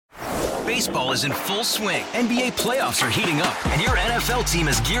Baseball is in full swing. NBA playoffs are heating up, and your NFL team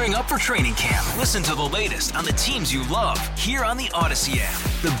is gearing up for training camp. Listen to the latest on the teams you love here on the Odyssey app.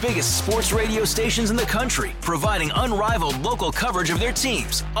 The biggest sports radio stations in the country, providing unrivaled local coverage of their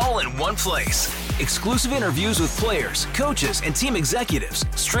teams, all in one place. Exclusive interviews with players, coaches, and team executives,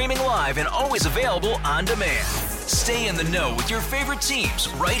 streaming live and always available on demand. Stay in the know with your favorite teams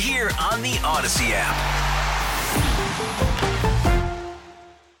right here on the Odyssey app.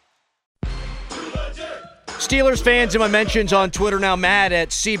 Steelers fans in my mentions on Twitter now mad at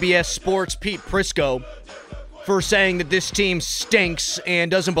CBS Sports' Pete Prisco for saying that this team stinks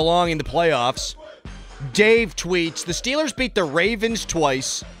and doesn't belong in the playoffs. Dave tweets, the Steelers beat the Ravens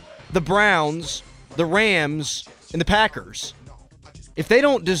twice, the Browns, the Rams, and the Packers. If they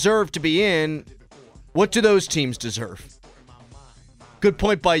don't deserve to be in, what do those teams deserve? Good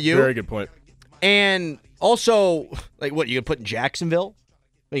point by you. Very good point. And also, like, what, you gonna put in Jacksonville?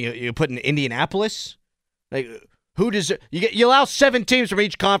 You put in Indianapolis? Like, who does you allow 7 teams from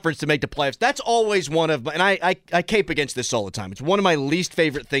each conference to make the playoffs? That's always one of, and I cape against this all the time. It's one of my least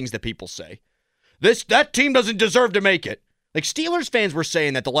favorite things that people say. That team doesn't deserve to make it. Like, Steelers fans were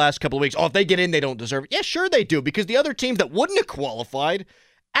saying that the last couple of weeks. Oh, if they get in, they don't deserve it. Yeah, sure they do, because the other teams that wouldn't have qualified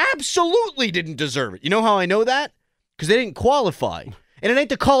absolutely didn't deserve it. You know how I know that? Because they didn't qualify, and it ain't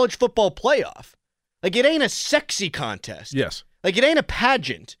the college football playoff. Like, it ain't a sexy contest. Yes. Like, it ain't a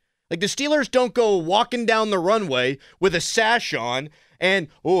pageant. Like, the Steelers don't go walking down the runway with a sash on and,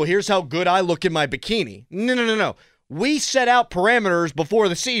 oh, here's how good I look in my bikini. No. We set out parameters before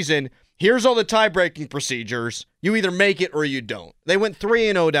the season. Here's all the tie-breaking procedures. You either make it or you don't. They went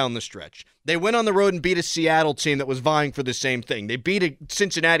 3-0 down the stretch. They went on the road and beat a Seattle team that was vying for the same thing. They beat a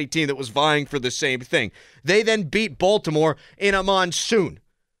Cincinnati team that was vying for the same thing. They then beat Baltimore in a monsoon.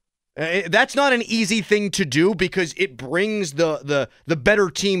 That's not an easy thing to do because it brings the better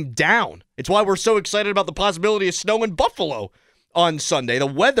team down. It's why we're so excited about the possibility of snow in Buffalo on Sunday. The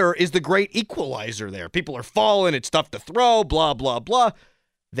weather is the great equalizer there. People are falling. It's tough to throw, blah, blah, blah.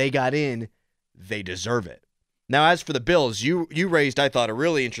 They got in. They deserve it. Now, as for the Bills, you raised, I thought, a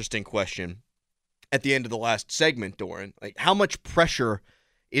really interesting question at the end of the last segment, Dorin. Like, how much pressure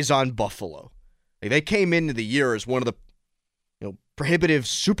is on Buffalo? Like, they came into the year as one of the prohibitive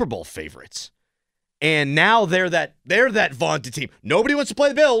Super Bowl favorites. And now they're that vaunted team. Nobody wants to play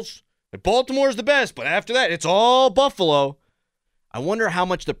the Bills. Baltimore's the best, but after that, it's all Buffalo. I wonder how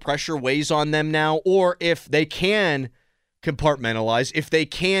much the pressure weighs on them now, or if they can compartmentalize, if they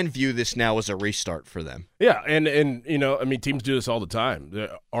can view this now as a restart for them. Yeah, and teams do this all the time.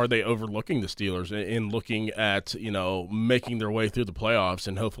 Are they overlooking the Steelers in looking at, making their way through the playoffs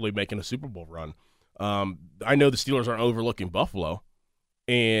and hopefully making a Super Bowl run? I know the Steelers aren't overlooking Buffalo,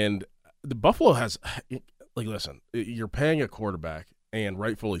 and the Buffalo has, listen, you're paying a quarterback, and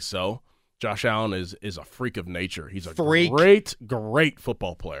rightfully so. Josh Allen is a freak of nature. He's a great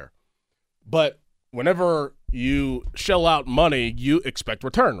football player. But whenever you shell out money, you expect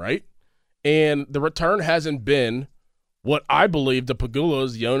return, right? And the return hasn't been what I believe the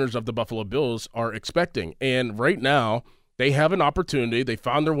Pagulas, the owners of the Buffalo Bills, are expecting. And right now, they have an opportunity. They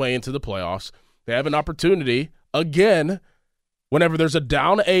found their way into the playoffs. They have an opportunity, again, whenever there's a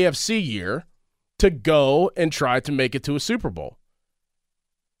down AFC year, to go and try to make it to a Super Bowl.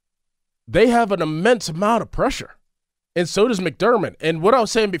 They have an immense amount of pressure, and so does McDermott. And what I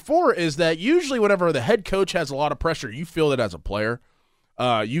was saying before is that usually whenever the head coach has a lot of pressure, you feel it as a player.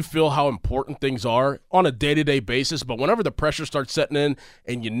 You feel how important things are on a day-to-day basis, but whenever the pressure starts setting in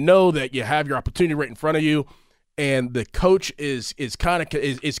and you know that you have your opportunity right in front of you, and the coach is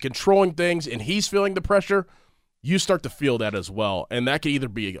controlling things, and he's feeling the pressure, you start to feel that as well. And that can either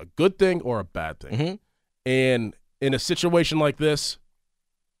be a good thing or a bad thing. Mm-hmm. And in a situation like this,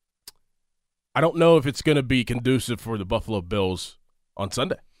 I don't know if it's going to be conducive for the Buffalo Bills on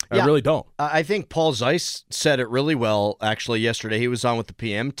Sunday. I really don't. I think Paul Zeiss said it really well, actually, yesterday. He was on with the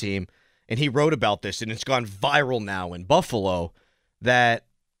PM team, and he wrote about this, and it's gone viral now in Buffalo, that,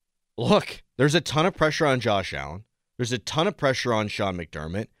 look, there's a ton of pressure on Josh Allen. There's a ton of pressure on Sean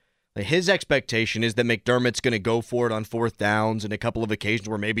McDermott. His expectation is that McDermott's going to go for it on fourth downs and a couple of occasions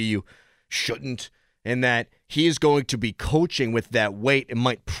where maybe you shouldn't, and that he is going to be coaching with that weight and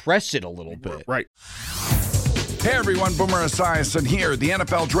might press it a little bit. Right. Hey everyone, Boomer Esiason here. The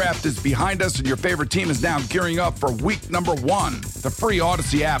NFL Draft is behind us and your favorite team is now gearing up for week number 1. The free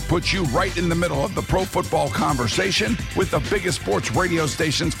Odyssey app puts you right in the middle of the pro football conversation with the biggest sports radio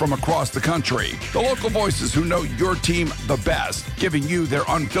stations from across the country. The local voices who know your team the best, giving you their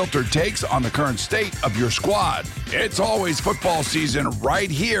unfiltered takes on the current state of your squad. It's always football season right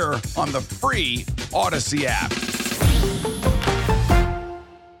here on the free Odyssey app.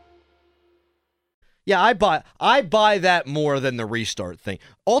 Yeah, I buy that more than the restart thing.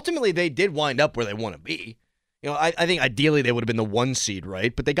 Ultimately, they did wind up where they want to be. I think ideally they would have been the 1 seed,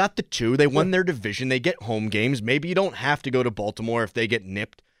 right? But they got the 2. They won their division. They get home games. Maybe you don't have to go to Baltimore if they get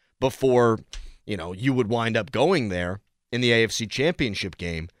nipped before, you would wind up going there in the AFC Championship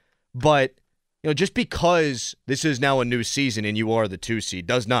game. But, just because this is now a new season and you are the 2 seed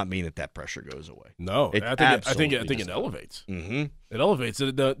does not mean that pressure goes away. No, I think it elevates. Mm-hmm. It elevates.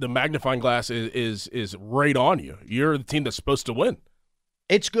 The magnifying glass is right on you. You're the team that's supposed to win.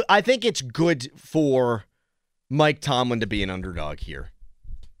 It's good. I think it's good for Mike Tomlin to be an underdog here.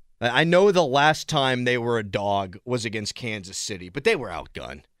 I know the last time they were a dog was against Kansas City, but they were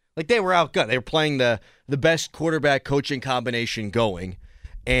outgunned. They were playing the best quarterback coaching combination going,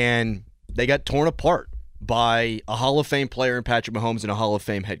 and they got torn apart by a Hall of Fame player in Patrick Mahomes and a Hall of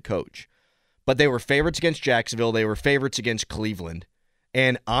Fame head coach. But they were favorites against Jacksonville. They were favorites against Cleveland.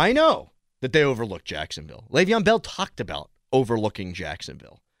 And I know that they overlooked Jacksonville. Le'Veon Bell talked about overlooking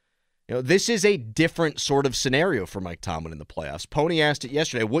Jacksonville. This is a different sort of scenario for Mike Tomlin in the playoffs. Pony asked it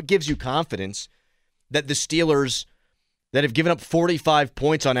yesterday, what gives you confidence that the Steelers that have given up 45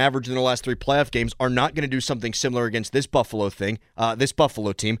 points on average in their last 3 playoff games are not going to do something similar against this Buffalo team?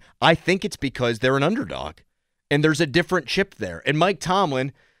 I think it's because they're an underdog, and there's a different chip there. And Mike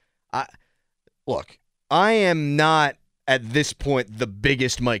Tomlin, look, I am not at this point the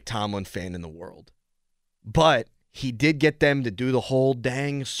biggest Mike Tomlin fan in the world, but he did get them to do the whole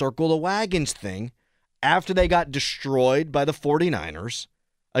dang circle the wagons thing after they got destroyed by the 49ers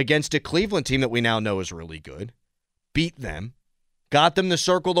against a Cleveland team that we now know is really good. Beat them, got them to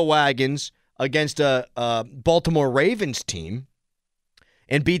circle the wagons against a Baltimore Ravens team,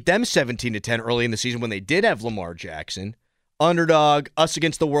 and beat them 17-10 early in the season when they did have Lamar Jackson. Underdog, us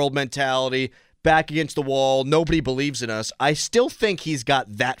against the world mentality, back against the wall, nobody believes in us. I still think he's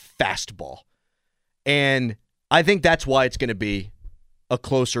got that fastball. And I think that's why it's going to be a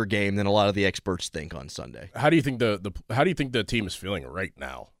closer game than a lot of the experts think on Sunday. How do you think the team is feeling right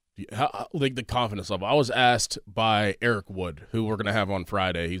now? The confidence level. I was asked by Eric Wood, who we're going to have on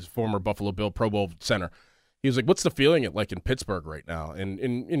Friday. He's a former Buffalo Bill Pro Bowl center. He was like, "What's the feeling like in Pittsburgh right now?" And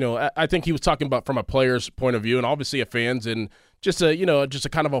I think he was talking about from a player's point of view, and obviously a fan's, and just a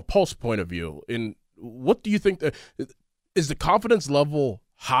kind of a pulse point of view. And what do you think? Is the confidence level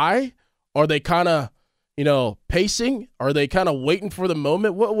high? Are they kind of pacing? Are they kind of waiting for the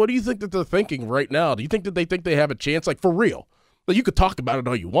moment? What do you think that they're thinking right now? Do you think that they think they have a chance, like for real? Well, you could talk about it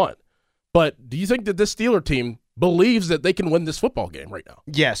all you want, but do you think that this Steeler team believes that they can win this football game right now?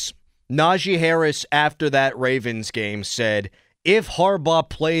 Yes. Najee Harris, after that Ravens game, said, if Harbaugh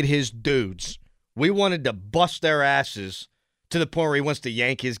played his dudes, we wanted to bust their asses to the point where he wants to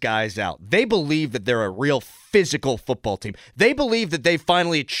yank his guys out. They believe that they're a real physical football team. They believe that they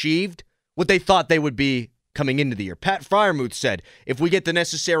finally achieved what they thought they would be coming into the year. Pat Freiermuth said, if we get the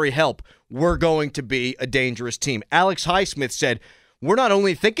necessary help, we're going to be a dangerous team. Alex Highsmith said, we're not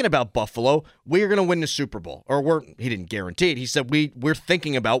only thinking about Buffalo, we're going to win the Super Bowl. He didn't guarantee it. He said, we're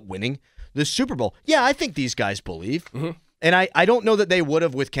thinking about winning the Super Bowl. Yeah, I think these guys believe. Mm-hmm. And I don't know that they would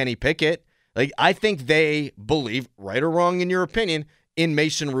have with Kenny Pickett. I think they believe, right or wrong in your opinion, in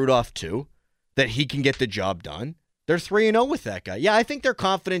Mason Rudolph too, that he can get the job done. They're 3-0 with that guy. Yeah, I think their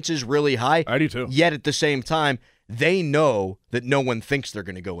confidence is really high. I do too. Yet at the same time, they know that no one thinks they're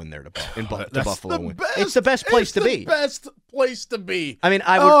going to go in there to Buffalo win. It's the best place to be. Best place to be. I mean,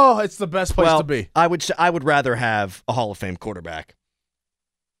 it's the best place to be. I would rather have a Hall of Fame quarterback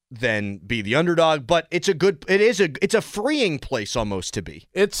than be the underdog, but it's a freeing place almost to be.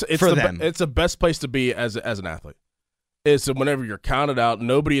 It's the best place to be as an athlete. Is whenever you're counted out,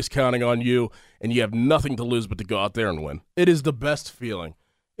 nobody is counting on you, and you have nothing to lose but to go out there and win. It is the best feeling.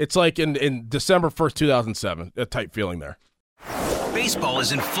 It's like in December 1st, 2007, a type feeling there. Baseball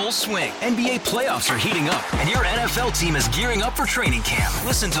is in full swing. NBA playoffs are heating up, and your NFL team is gearing up for training camp.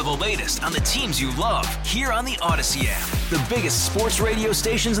 Listen to the latest on the teams you love here on the Odyssey app. The biggest sports radio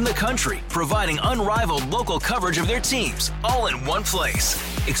stations in the country, providing unrivaled local coverage of their teams, all in one place.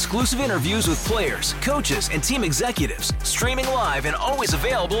 Exclusive interviews with players, coaches, and team executives, streaming live and always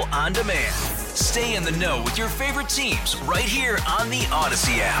available on demand. Stay in the know with your favorite teams right here on the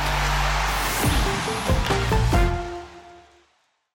Odyssey app.